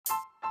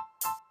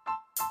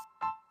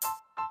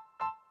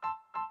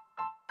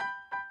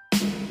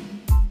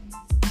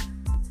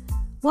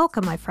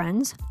Welcome, my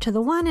friends, to the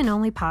one and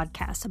only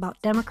podcast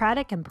about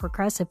Democratic and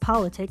progressive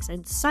politics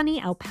in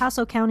sunny El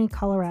Paso County,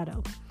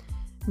 Colorado.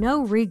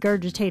 No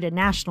regurgitated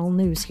national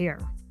news here.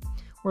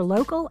 We're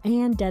local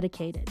and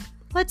dedicated.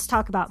 Let's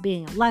talk about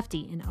being a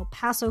lefty in El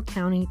Paso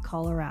County,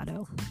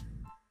 Colorado.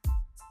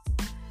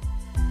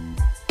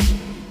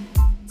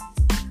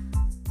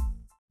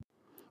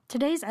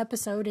 Today's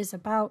episode is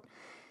about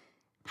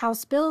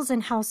House bills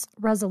and House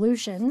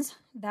resolutions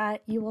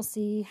that you will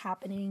see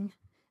happening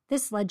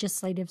this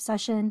legislative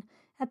session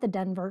at the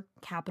Denver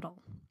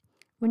Capitol.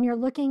 When you're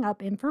looking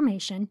up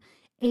information,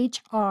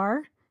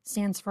 HR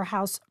stands for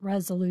House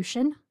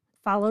Resolution,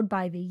 followed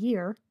by the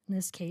year, in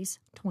this case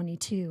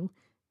 22,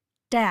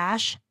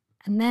 dash,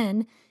 and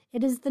then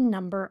it is the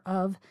number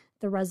of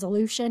the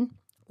resolution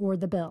or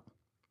the bill.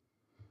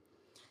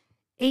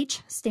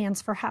 H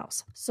stands for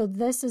House, so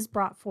this is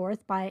brought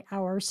forth by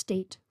our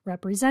state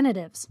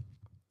representatives.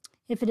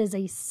 If it is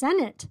a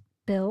Senate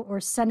bill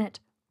or Senate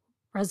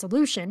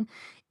resolution,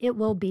 it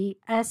will be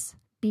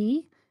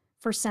SB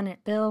for Senate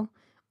bill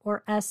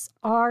or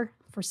SR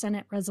for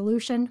Senate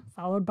resolution,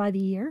 followed by the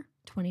year,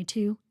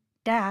 22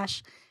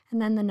 dash,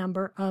 and then the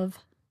number of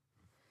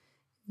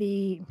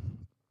the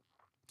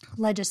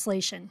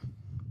legislation.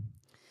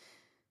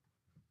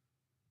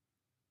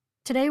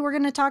 Today we're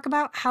going to talk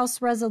about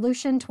House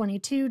Resolution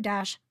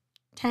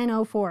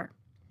 22-1004.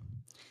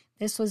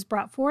 This was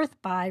brought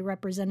forth by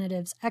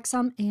Representatives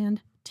Exum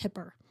and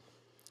Tipper.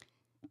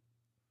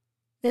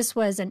 This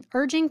was an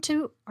urging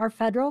to our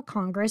federal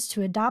Congress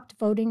to adopt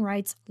voting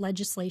rights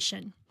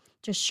legislation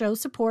to show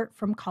support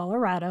from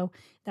Colorado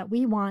that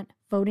we want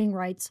voting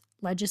rights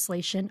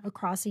legislation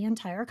across the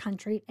entire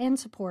country and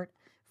support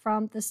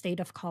from the state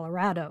of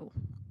Colorado.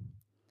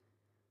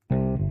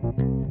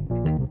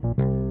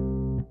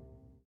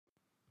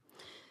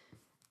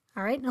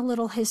 All right, and a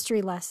little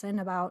history lesson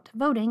about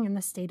voting in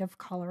the state of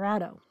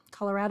Colorado.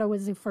 Colorado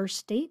was the first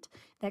state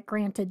that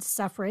granted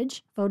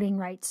suffrage voting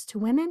rights to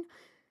women,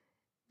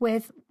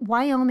 with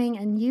Wyoming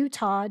and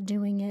Utah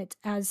doing it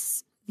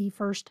as the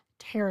first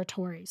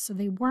territories, so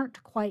they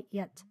weren't quite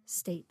yet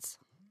states.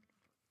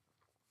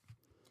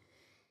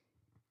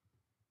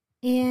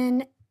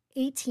 In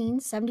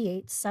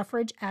 1878,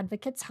 suffrage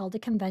advocates held a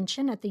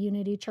convention at the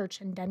Unity Church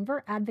in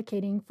Denver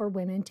advocating for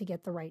women to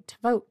get the right to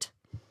vote.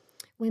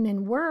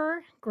 Women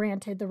were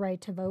granted the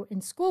right to vote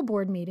in school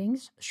board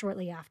meetings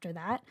shortly after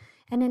that,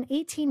 and in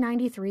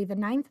 1893, the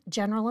Ninth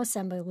General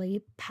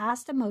Assembly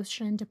passed a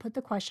motion to put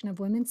the question of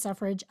women's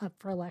suffrage up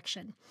for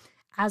election.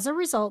 As a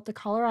result, the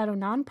Colorado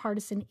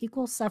Nonpartisan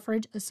Equal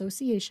Suffrage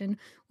Association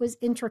was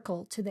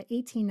integral to the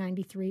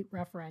 1893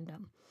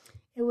 referendum.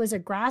 It was a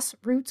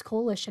grassroots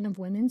coalition of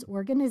women's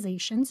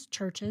organizations,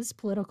 churches,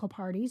 political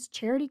parties,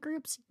 charity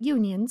groups,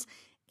 unions,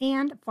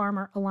 and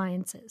farmer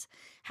alliances.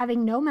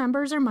 Having no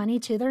members or money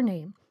to their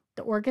name,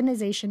 the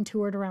organization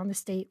toured around the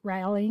state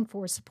rallying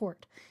for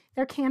support.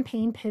 Their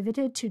campaign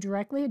pivoted to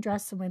directly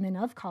address the women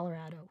of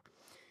Colorado.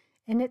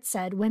 And it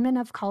said, "Women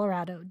of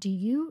Colorado, do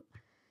you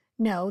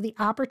know the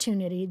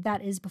opportunity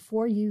that is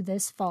before you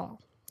this fall?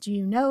 Do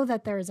you know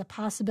that there is a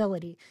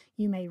possibility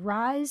you may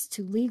rise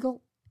to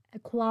legal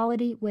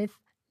equality with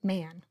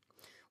man?"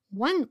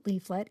 One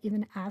leaflet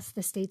even asked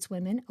the state's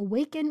women,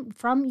 "Awaken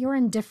from your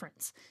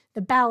indifference.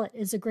 The ballot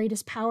is the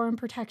greatest power and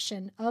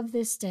protection of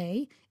this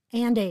day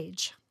and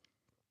age."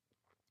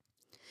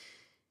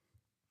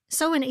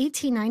 So in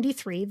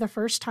 1893, the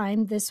first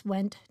time this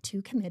went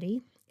to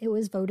committee, it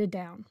was voted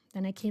down.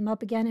 Then it came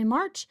up again in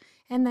March,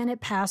 and then it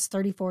passed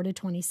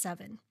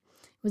 34-27.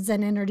 It was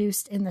then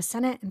introduced in the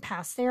Senate and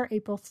passed there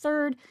April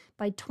 3rd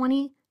by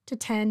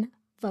 20-10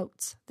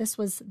 votes. This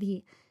was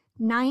the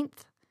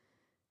 9th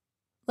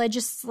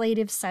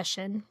legislative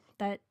session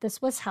that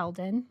this was held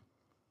in,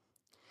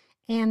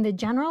 and the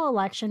general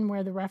election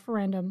where the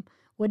referendum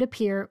would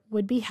appear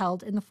would be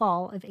held in the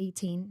fall of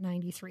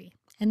 1893.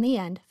 In the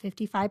end,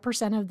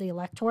 55% of the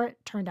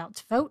electorate turned out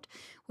to vote,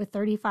 with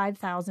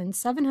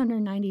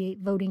 35,798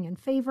 voting in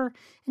favor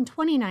and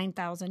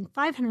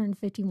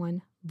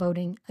 29,551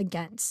 voting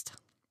against.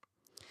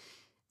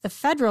 The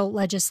federal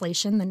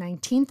legislation, the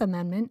 19th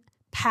Amendment,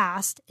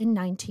 passed in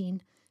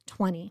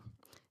 1920.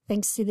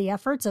 Thanks to the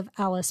efforts of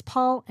Alice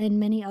Paul and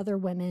many other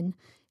women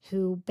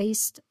who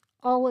based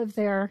all of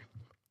their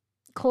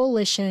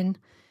coalition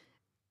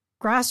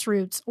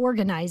grassroots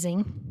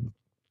organizing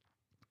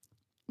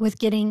with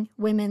getting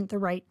women the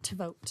right to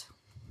vote.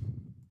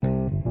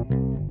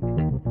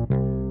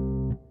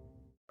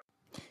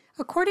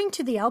 According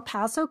to the El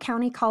Paso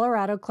County,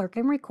 Colorado Clerk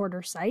and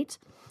Recorder site,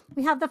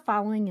 we have the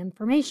following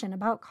information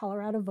about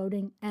Colorado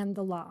voting and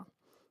the law.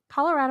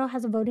 Colorado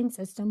has a voting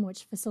system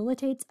which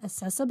facilitates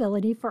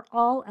accessibility for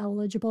all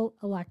eligible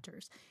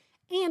electors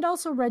and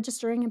also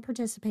registering and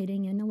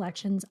participating in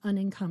elections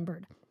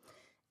unencumbered.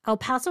 El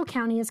Paso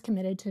County is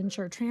committed to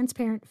ensure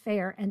transparent,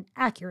 fair, and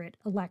accurate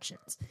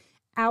elections.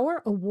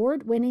 Our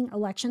award-winning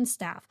election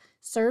staff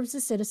serves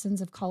the citizens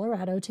of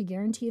Colorado to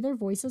guarantee their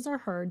voices are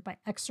heard by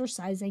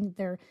exercising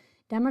their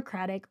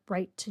democratic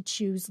right to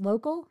choose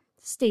local,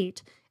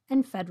 state,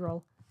 and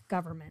federal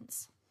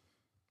governments.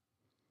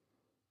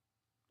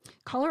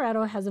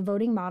 Colorado has a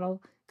voting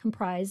model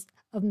comprised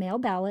of mail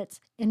ballots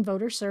and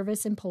voter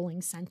service and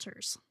polling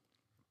centers.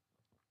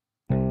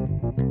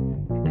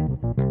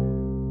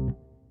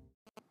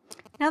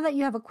 Now that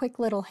you have a quick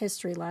little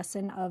history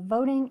lesson of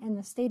voting in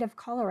the state of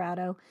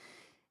Colorado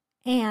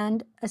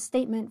and a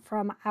statement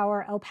from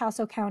our El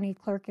Paso County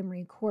Clerk and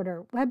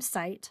Recorder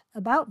website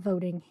about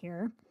voting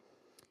here,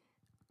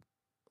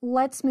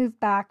 let's move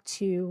back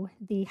to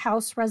the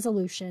House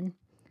resolution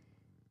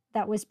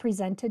that was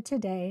presented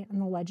today on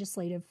the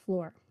legislative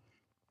floor,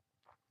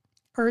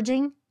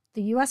 urging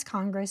the U.S.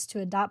 Congress to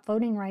adopt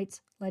voting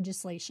rights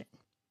legislation.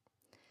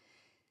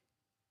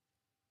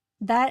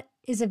 That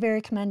is a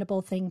very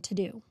commendable thing to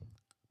do.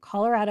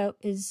 Colorado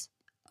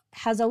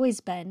has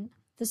always been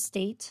the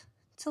state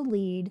to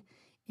lead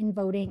in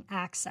voting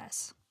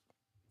access.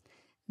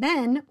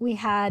 Then we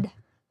had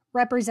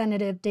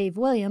Representative Dave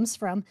Williams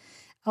from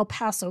El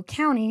Paso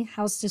County,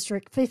 House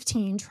District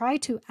 15, try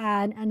to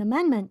add an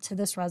amendment to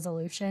this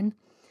resolution,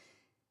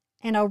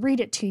 and I'll read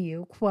it to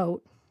you,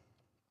 quote,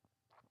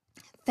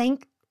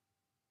 "Thank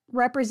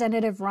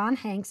Representative Ron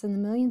Hanks and the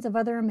millions of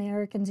other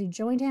Americans who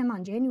joined him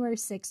on January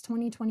 6,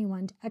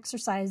 2021 to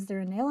exercise their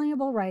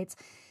inalienable rights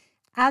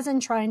as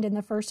enshrined in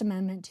the First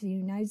Amendment to the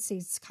United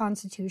States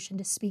Constitution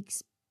to speak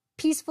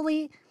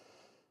peacefully,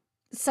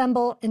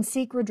 assemble, and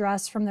seek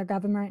redress from their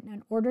government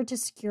in order to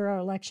secure our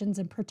elections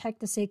and protect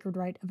the sacred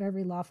right of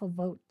every lawful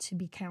vote to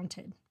be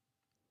counted."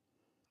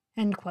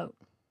 End quote.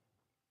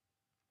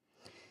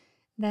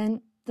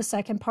 Then the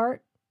second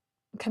part,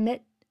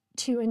 commit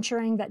to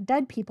ensuring that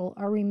dead people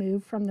are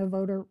removed from the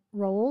voter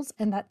rolls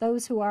and that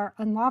those who are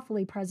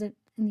unlawfully present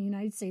in the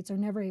United States are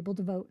never able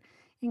to vote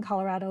in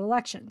Colorado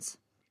elections.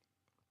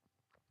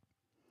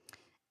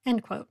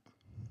 End quote.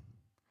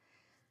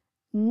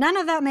 None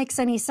of that makes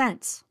any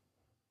sense.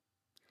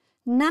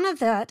 None of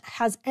that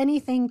has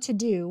anything to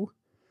do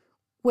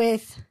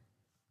with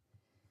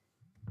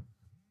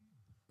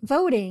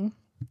voting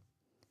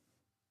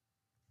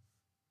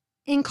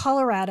in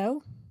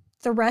Colorado,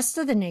 the rest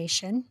of the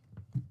nation,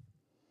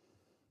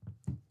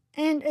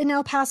 and in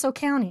El Paso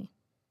County.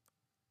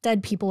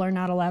 Dead people are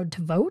not allowed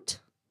to vote.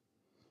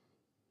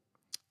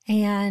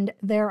 And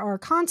there are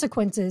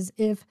consequences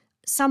if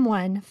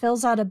someone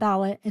fills out a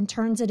ballot and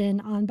turns it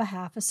in on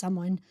behalf of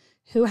someone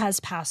who has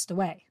passed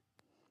away.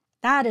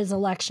 That is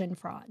election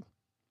fraud.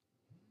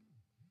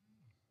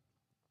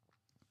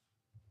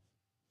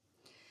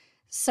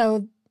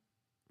 So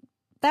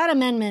that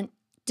amendment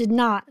did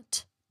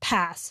not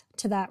pass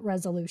to that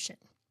resolution.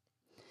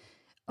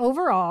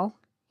 Overall,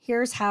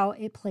 here's how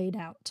it played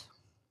out.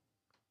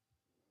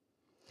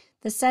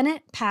 The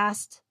Senate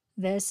passed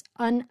this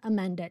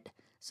unamended.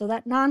 So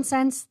that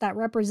nonsense that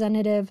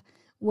Representative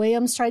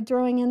Williams tried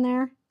throwing in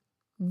there,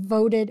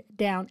 voted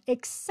down,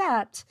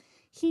 except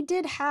he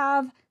did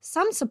have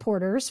some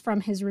supporters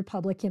from his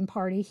Republican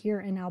Party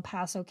here in El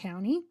Paso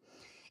County.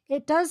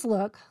 It does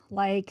look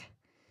like,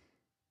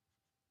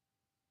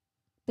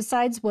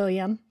 besides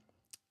William,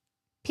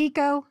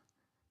 Pico,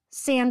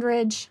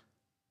 Sandridge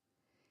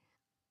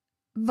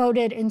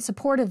voted in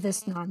support of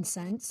this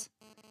nonsense.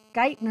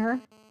 Geithner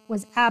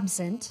was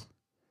absent,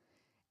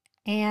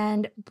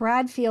 and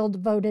Bradfield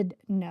voted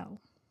no.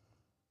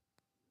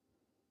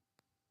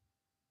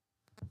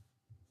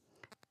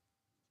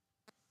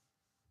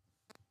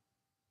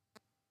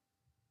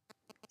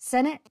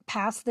 Senate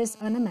passed this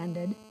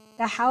unamended.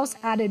 The House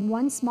added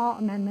one small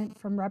amendment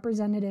from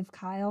Representative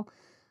Kyle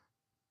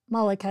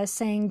Mullica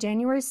saying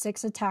January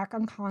 6th attack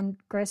on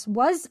Congress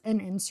was an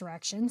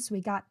insurrection, so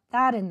we got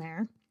that in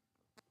there.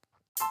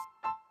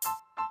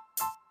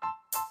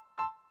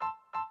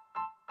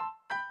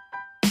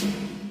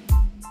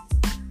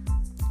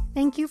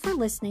 Thank you for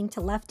listening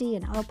to Lefty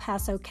in El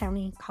Paso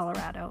County,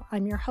 Colorado.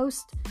 I'm your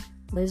host,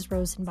 Liz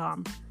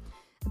Rosenbaum.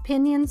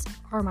 Opinions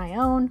are my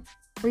own,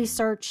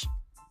 research,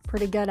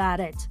 pretty good at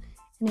it.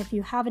 And if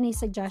you have any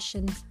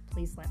suggestions,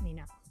 please let me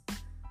know.